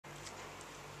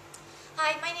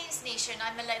Hi, my name is Nisha and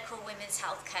I'm a local women's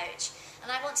health coach, and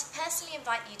I want to personally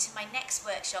invite you to my next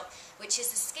workshop, which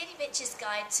is the Skinny Bitch's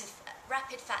Guide to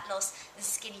Rapid Fat Loss and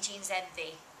Skinny Jeans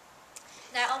Envy.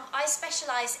 Now, I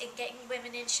specialise in getting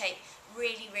women in shape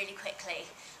really quickly,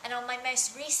 and on my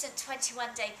most recent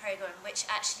 21-day programme, which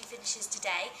actually finishes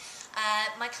today,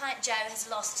 my client Jo has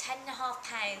lost 10.5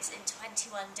 pounds in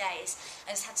 21 days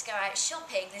and has had to go out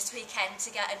shopping this weekend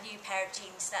to get a new pair of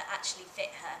jeans that actually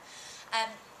fit her.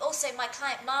 Also, my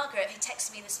client Margaret, who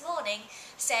texted me this morning,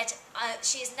 said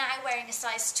she is now wearing a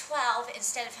size 12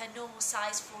 instead of her normal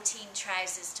size 14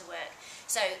 trousers to work.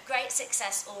 So, great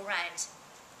success all round.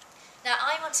 Now,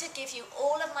 I want to give you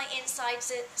all of my inside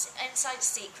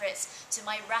secrets to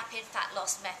my rapid fat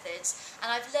loss methods,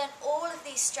 and I've learned all of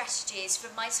these strategies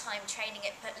from my time training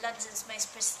at London's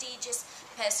most prestigious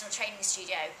personal training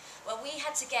studio, where we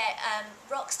had to get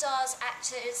rock stars,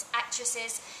 actors,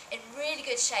 actresses in really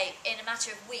good shape in a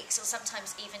matter of weeks or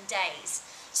sometimes even days.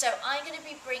 So I'm going to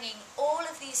be bringing all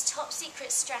of these top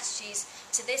secret strategies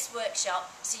to this workshop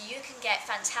so you can get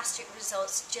fantastic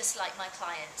results just like my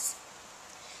clients.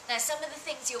 Now, some of the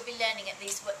things you'll be learning at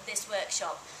this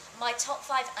workshop, my top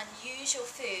 5 unusual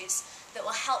foods that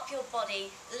will help your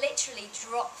body literally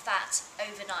drop fat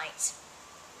overnight.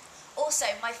 Also,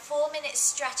 my 4-minute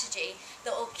strategy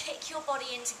that will kick your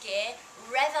body into gear,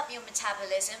 rev up your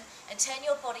metabolism, and turn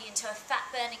your body into a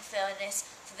fat-burning furnace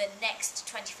for the next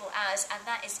 24 hours, and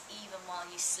that is even while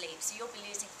you sleep. So you'll be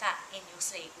losing fat in your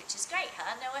sleep, which is great,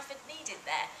 huh? No effort needed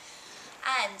there.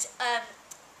 And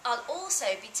I'll also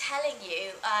be telling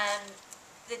you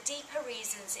the deeper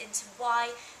reasons into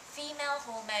why female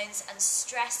hormones and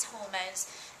stress hormones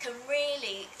can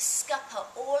really scupper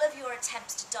all of your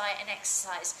attempts to diet and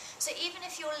exercise. So even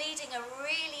if you're leading a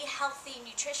really healthy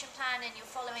nutrition plan and you're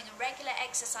following a regular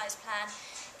exercise plan,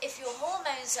 if your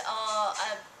hormones are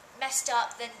messed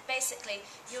up, then basically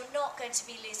you're not going to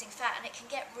be losing fat, and it can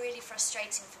get really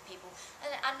frustrating for people.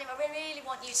 And I really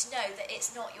want you to know that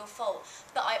it's not your fault.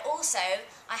 But I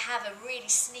have a really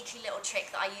sneaky little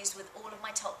trick that I use with all of my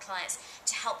top clients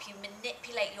to help you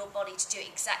manipulate your body to do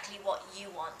exactly what you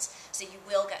want, so you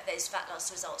will get those fat loss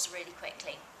results really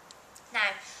quickly. Now,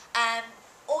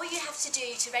 all you have to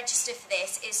do to register for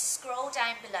this is scroll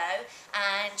down below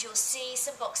and you'll see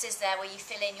some boxes there where you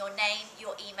fill in your name,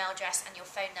 your email address and your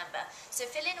phone number. So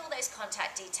fill in all those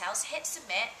contact details, hit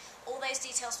submit, all those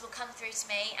details will come through to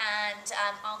me, and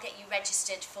I'll get you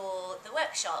registered for the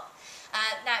workshop.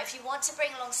 Now, if you want to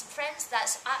bring along some friends,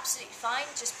 that's absolutely fine.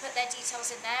 Just put their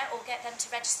details in there or get them to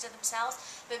register themselves,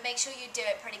 but make sure you do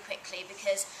it pretty quickly,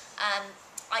 because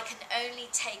I can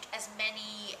only take as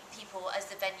many people as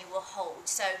the venue will hold.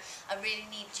 So I really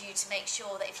need you to make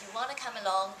sure that if you want to come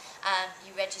along,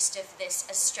 you register for this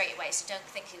straight away. So don't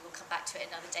think you will come back to it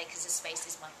another day because the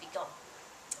spaces might be gone.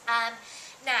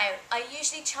 Now, I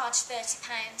usually charge £30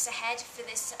 a head for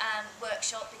this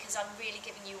workshop because I'm really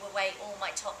giving you away all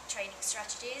my top training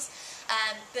strategies.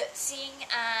 But seeing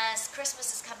as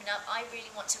Christmas is coming up, I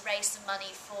really want to raise some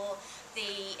money for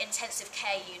the intensive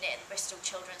care unit at the Bristol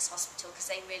Children's Hospital,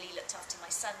 because they really looked after my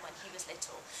son when he was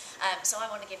little. So I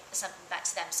want to give something back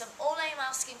to them. So all I'm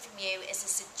asking from you is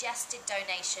a suggested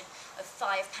donation of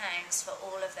 £5 for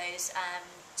all of those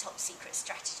top secret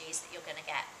strategies that you're going to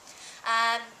get.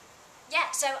 Yeah,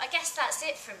 so I guess that's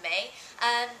it from me.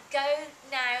 Go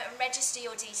now and register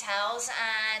your details,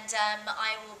 and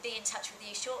I will be in touch with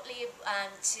you shortly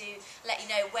to let you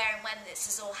know where and when this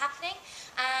is all happening.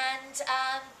 And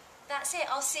that's it.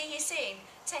 I'll see you soon.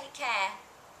 Take care.